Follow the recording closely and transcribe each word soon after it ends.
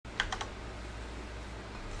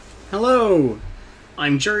Hello!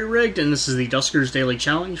 I'm Jerry Rigged, and this is the Duskers Daily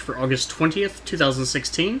Challenge for August 20th,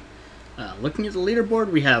 2016. Looking at the leaderboard,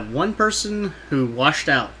 we have one person who washed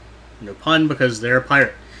out. No pun, because they're a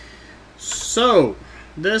pirate. So,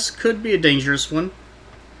 this could be a dangerous one.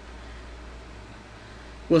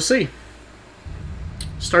 We'll see.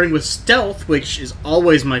 Starting with Stealth, which is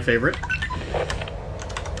always my favorite.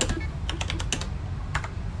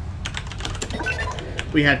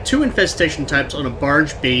 We had two infestation types on a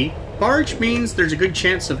barge B. Barge means there's a good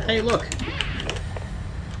chance of, hey, look.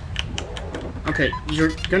 Okay, you're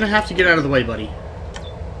gonna have to get out of the way, buddy.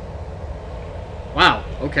 Wow,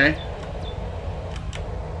 okay.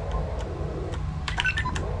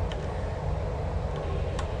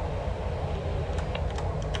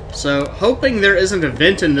 So, hoping there isn't a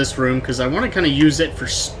vent in this room, because I want to kind of use it for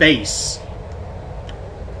space.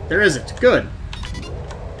 There isn't. Good.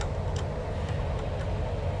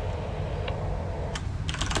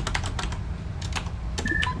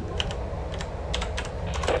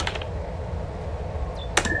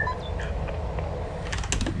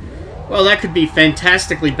 Well, that could be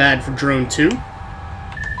fantastically bad for Drone 2.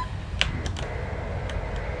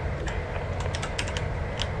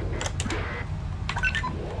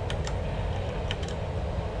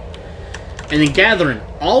 And then gathering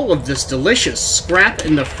all of this delicious scrap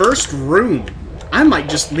in the first room. I might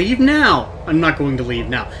just leave now. I'm not going to leave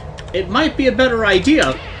now. It might be a better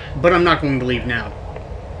idea, but I'm not going to leave now.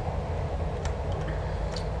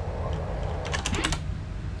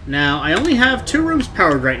 Now, I only have 2 rooms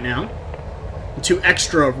powered right now. 2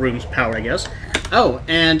 extra rooms powered, I guess. Oh,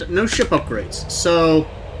 and no ship upgrades. So,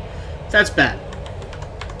 that's bad.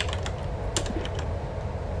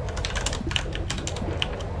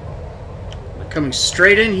 Coming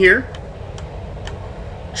straight in here.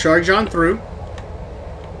 Charge on through.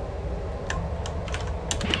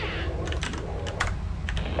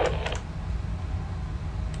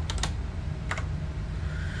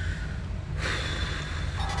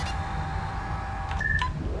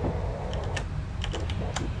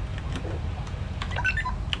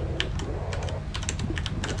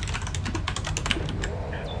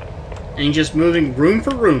 And just moving room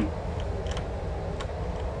for room.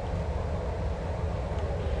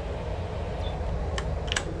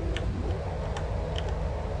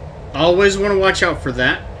 Always want to watch out for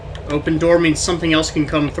that. Open door means something else can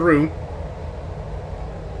come through.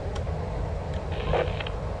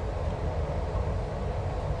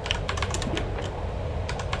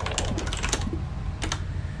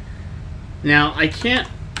 Now, I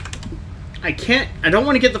don't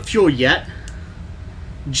want to get the fuel yet.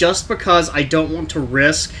 Just because I don't want to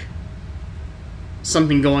risk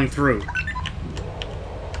something going through.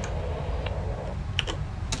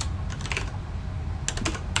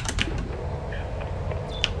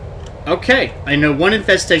 Okay, I know one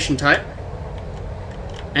infestation type.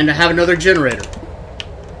 And I have another generator.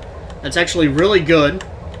 That's actually really good.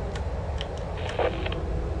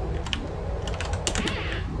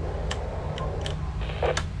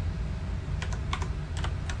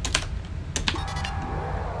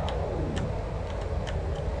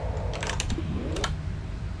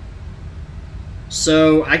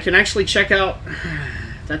 So, I can actually check out...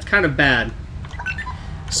 That's kind of bad.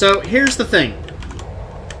 So, here's the thing.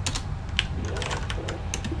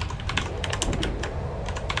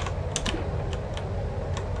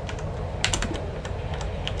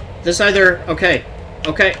 This either... Okay.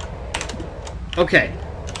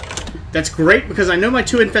 That's great, because I know my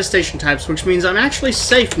 2 infestation types, which means I'm actually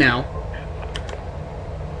safe now.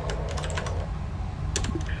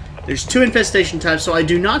 There's 2 infestation types, so I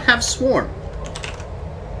do not have Swarm.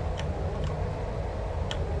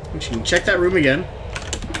 Which you can check that room again.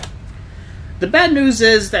 The bad news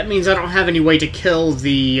is, that means I don't have any way to kill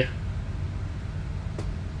that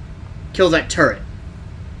turret.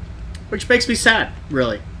 Which makes me sad,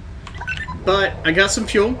 really. But I got some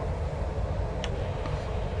fuel.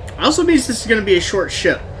 Also means this is going to be a short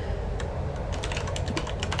ship.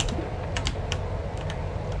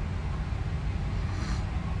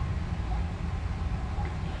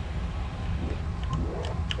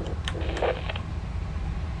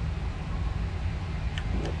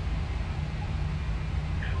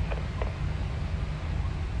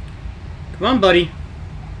 Come on, buddy.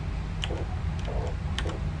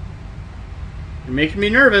 You're making me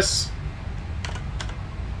nervous.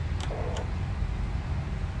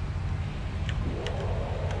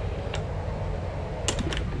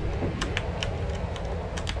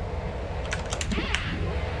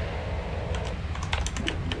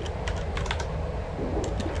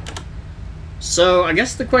 So, I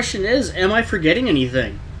guess the question is, am I forgetting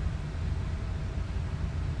anything?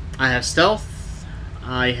 I have stealth.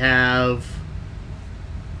 I have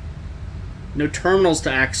no terminals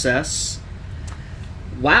to access.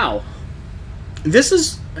 Wow.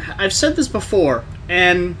 I've said this before,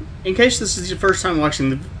 and in case this is your first time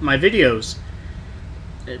watching my videos,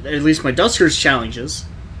 at least my Duskers challenges,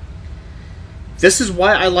 this is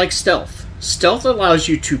why I like stealth. Stealth allows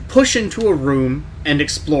you to push into a room and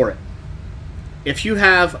explore it. If you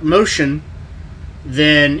have motion,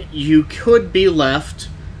 then you could be left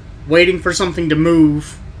waiting for something to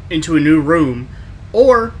move into a new room,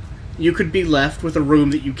 or you could be left with a room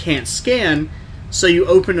that you can't scan, so you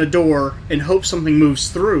open a door and hope something moves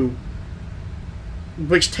through,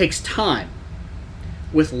 which takes time.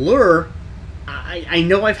 With lure, I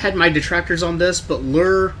know I've had my detractors on this, but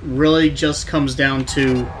lure really just comes down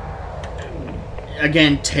to,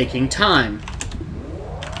 again, taking time.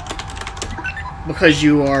 Because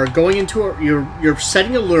you are going into you're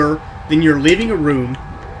setting a lure, then you're leaving a room,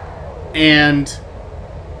 and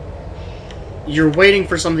you're waiting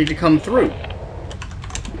for something to come through.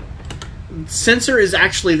 Sensor is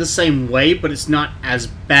actually the same way, but it's not as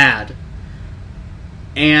bad.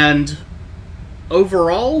 And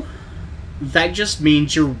overall, that just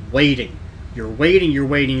means you're waiting. You're waiting, you're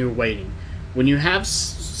waiting, you're waiting. When you have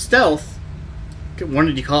stealth,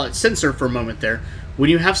 wanted to call it sensor for a moment there, when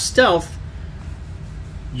you have stealth,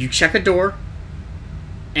 you check a door,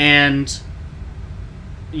 and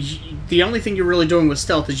the only thing you're really doing with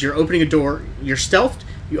stealth is you're opening a door, you're stealthed,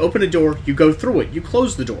 you open a door, you go through it, you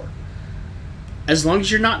close the door. As long as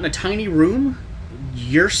you're not in a tiny room,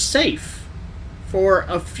 you're safe for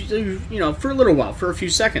a few, for a little while, for a few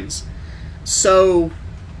seconds. So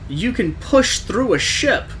you can push through a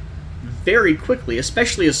ship very quickly,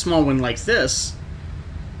 especially a small one like this,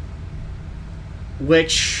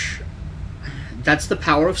 which, that's the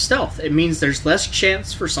power of stealth. It means there's less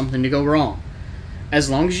chance for something to go wrong. As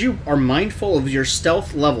long as you are mindful of your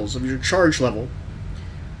stealth levels, of your charge level,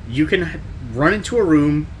 you can run into a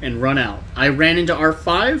room and run out. I ran into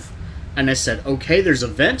R5, and I said, okay, there's a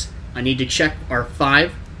vent, I need to check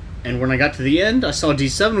R5, and when I got to the end, I saw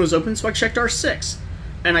D7 was open, so I checked R6.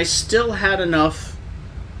 And I still had enough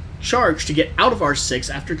charge to get out of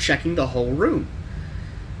R6 after checking the whole room.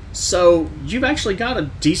 So, you've actually got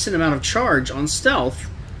a decent amount of charge on stealth,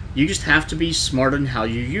 you just have to be smart in how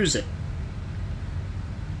you use it.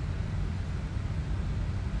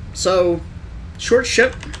 So, short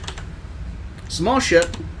ship, small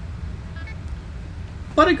ship,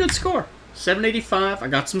 but a good score. 785, I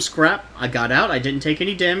got some scrap, I got out, I didn't take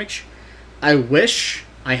any damage. I wish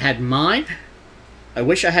I had mine. I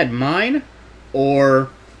wish I had mine or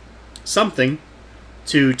something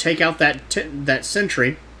to take out that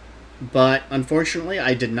sentry, but unfortunately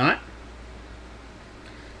I did not.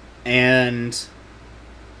 And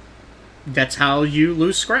that's how you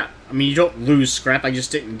lose scrap. I mean, you don't lose scrap, I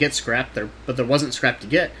just didn't get scrap there, but there wasn't scrap to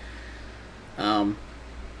get.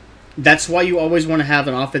 That's why you always want to have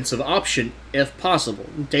an offensive option, if possible.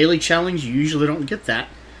 Daily challenge, you usually don't get that,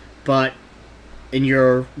 but in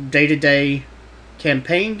your day-to-day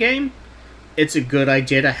campaign game, it's a good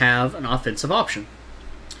idea to have an offensive option.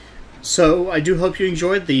 So, I do hope you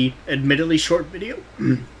enjoyed the admittedly short video.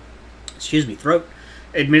 Excuse me, throat.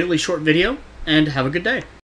 Admittedly short video, and have a good day.